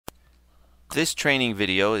This training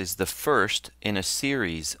video is the first in a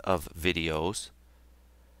series of videos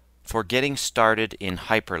for getting started in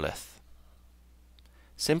HyperLith.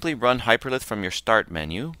 Simply run HyperLith from your Start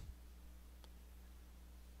menu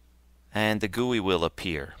and the GUI will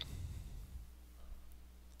appear.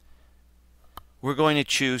 We're going to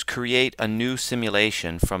choose Create a New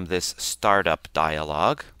Simulation from this Startup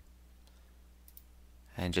dialog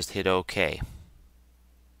and just hit OK.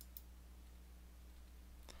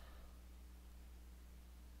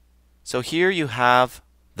 So here you have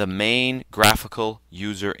the main graphical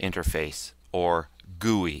user interface, or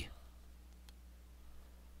GUI.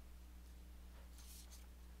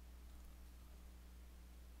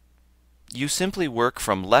 You simply work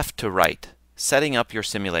from left to right, setting up your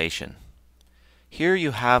simulation. Here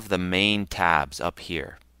you have the main tabs up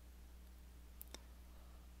here.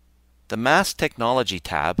 The Mask Technology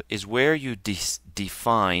tab is where you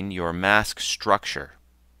define your mask structure.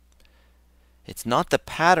 It's not the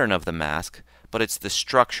pattern of the mask, but it's the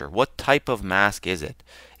structure. What type of mask is it?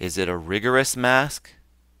 Is it a rigorous mask?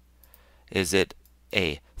 Is it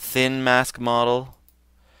a thin mask model?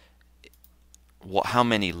 How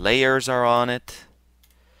many layers are on it?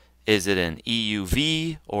 Is it an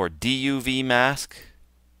EUV or DUV mask?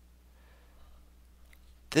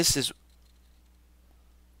 This is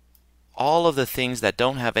all of the things that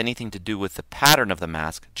don't have anything to do with the pattern of the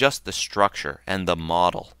mask, just the structure and the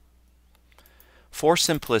model. For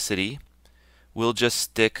simplicity, we'll just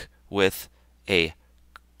stick with a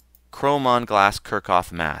chrome-on glass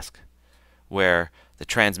Kirchhoff mask, where the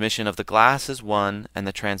transmission of the glass is 1 and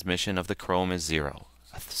the transmission of the chrome is 0.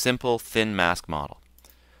 A simple, thin mask model.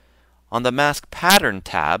 On the Mask Pattern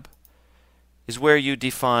tab is where you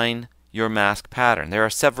define your mask pattern. There are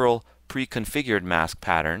several pre-configured mask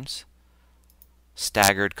patterns: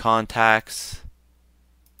 staggered contacts,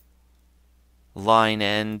 line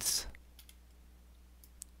ends,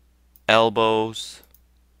 elbows,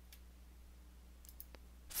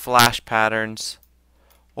 flash patterns,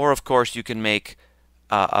 or of course you can make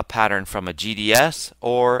a pattern from a GDS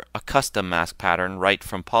or a custom mask pattern right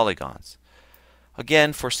from polygons.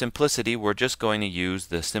 Again, for simplicity, we're just going to use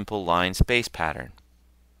the simple line space pattern.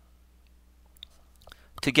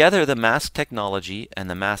 Together, the Mask Technology and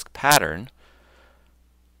the Mask Pattern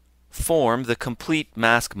form the complete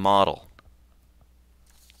mask model.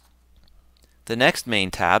 The next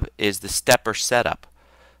main tab is the Stepper Setup.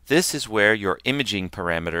 This is where your imaging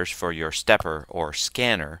parameters for your stepper or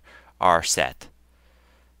scanner are set.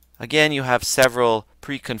 Again, you have several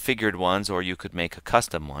pre-configured ones, or you could make a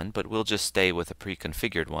custom one, but we'll just stay with the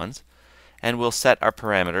pre-configured ones. And we'll set our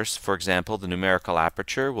parameters. For example, the numerical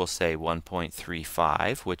aperture, we'll say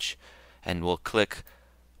 1.35, and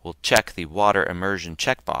we'll check the water immersion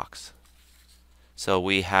checkbox. So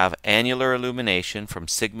we have annular illumination from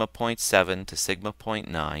sigma 0.7 to sigma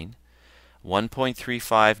 0.9,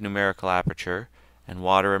 1.35 numerical aperture, and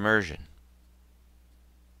water immersion.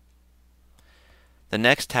 The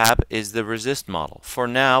next tab is the resist model. For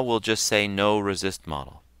now, we'll just say no resist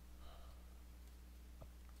model.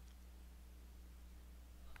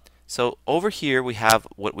 So over here we have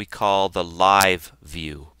what we call the live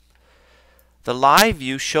view. The live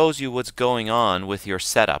view shows you what's going on with your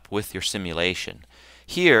setup, with your simulation.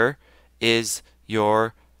 Here is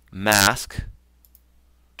your mask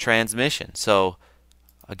transmission. So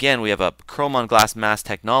again, we have a chrome-on glass mask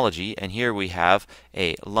technology, and here we have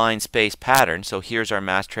a line space pattern. So here's our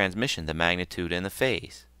mask transmission, the magnitude and the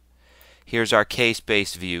phase. Here's our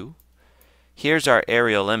K-space view. Here's our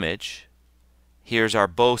aerial image. Here's our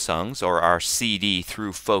bosungs, or our CD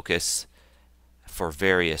through focus for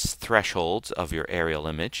various thresholds of your aerial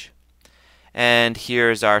image. And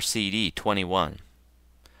here's our CD 21.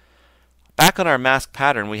 Back on our mask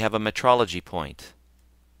pattern, we have a metrology point.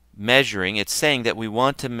 Measuring, it's saying that we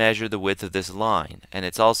want to measure the width of this line, and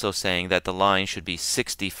it's also saying that the line should be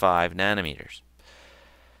 65 nanometers.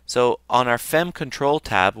 So on our FEM control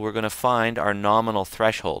tab, we're going to find our nominal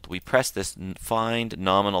threshold. We press this Find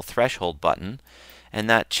Nominal Threshold button, and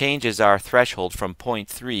that changes our threshold from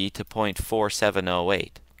 0.3 to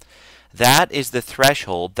 0.4708. That is the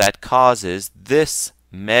threshold that causes this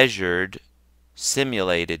measured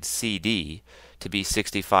simulated CD to be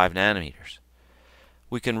 65 nanometers.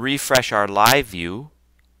 We can refresh our live view,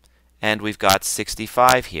 and we've got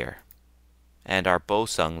 65 here. And our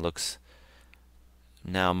bosung looks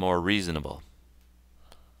now more reasonable.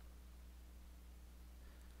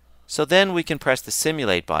 So then we can press the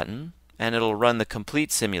Simulate button, and it'll run the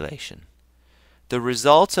complete simulation. The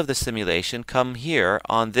results of the simulation come here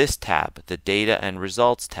on this tab, the Data and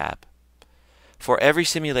Results tab. For every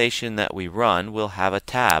simulation that we run, we'll have a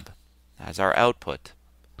tab as our output.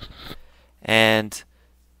 And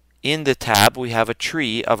in the tab, we have a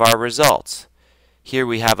tree of our results. Here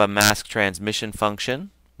we have a mask transmission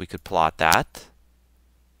function. We could plot that.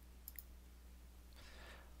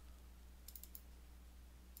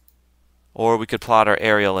 Or we could plot our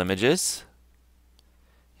aerial images.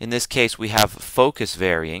 In this case, we have focus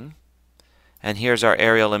varying. And here's our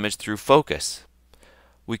aerial image through focus.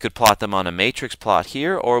 We could plot them on a matrix plot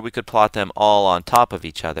here, or we could plot them all on top of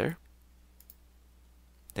each other.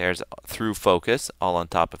 There's through focus, all on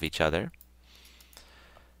top of each other.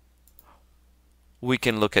 We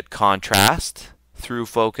can look at contrast through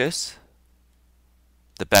focus.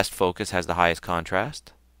 The best focus has the highest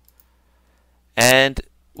contrast. And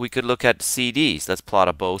we could look at CDs. Let's plot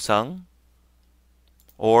a bosung.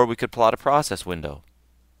 Or we could plot a process window.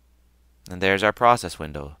 And there's our process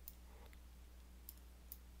window.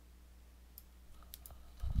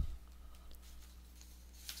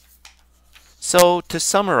 So to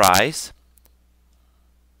summarize,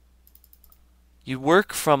 you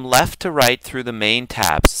work from left to right through the main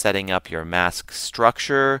tabs, setting up your mask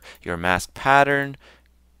structure, your mask pattern,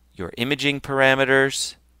 your imaging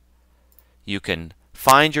parameters. You can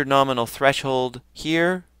find your nominal threshold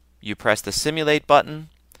here. You press the Simulate button,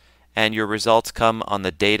 and your results come on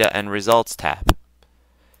the Data and Results tab.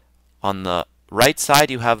 On the right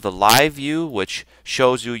side, you have the Live view, which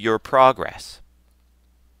shows you your progress.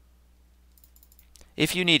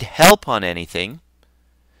 If you need help on anything,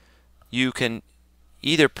 you can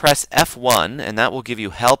either press F1, and that will give you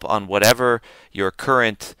help on whatever your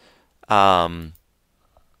current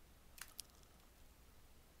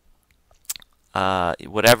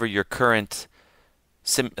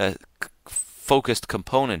focused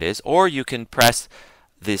component is, or you can press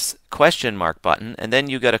this question mark button, and then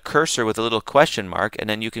you get a cursor with a little question mark, and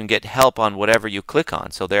then you can get help on whatever you click on.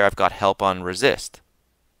 So there I've got help on resist.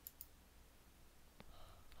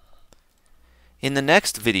 In the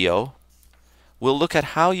next video, we'll look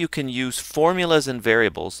at how you can use formulas and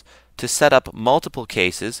variables to set up multiple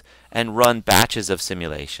cases and run batches of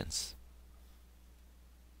simulations.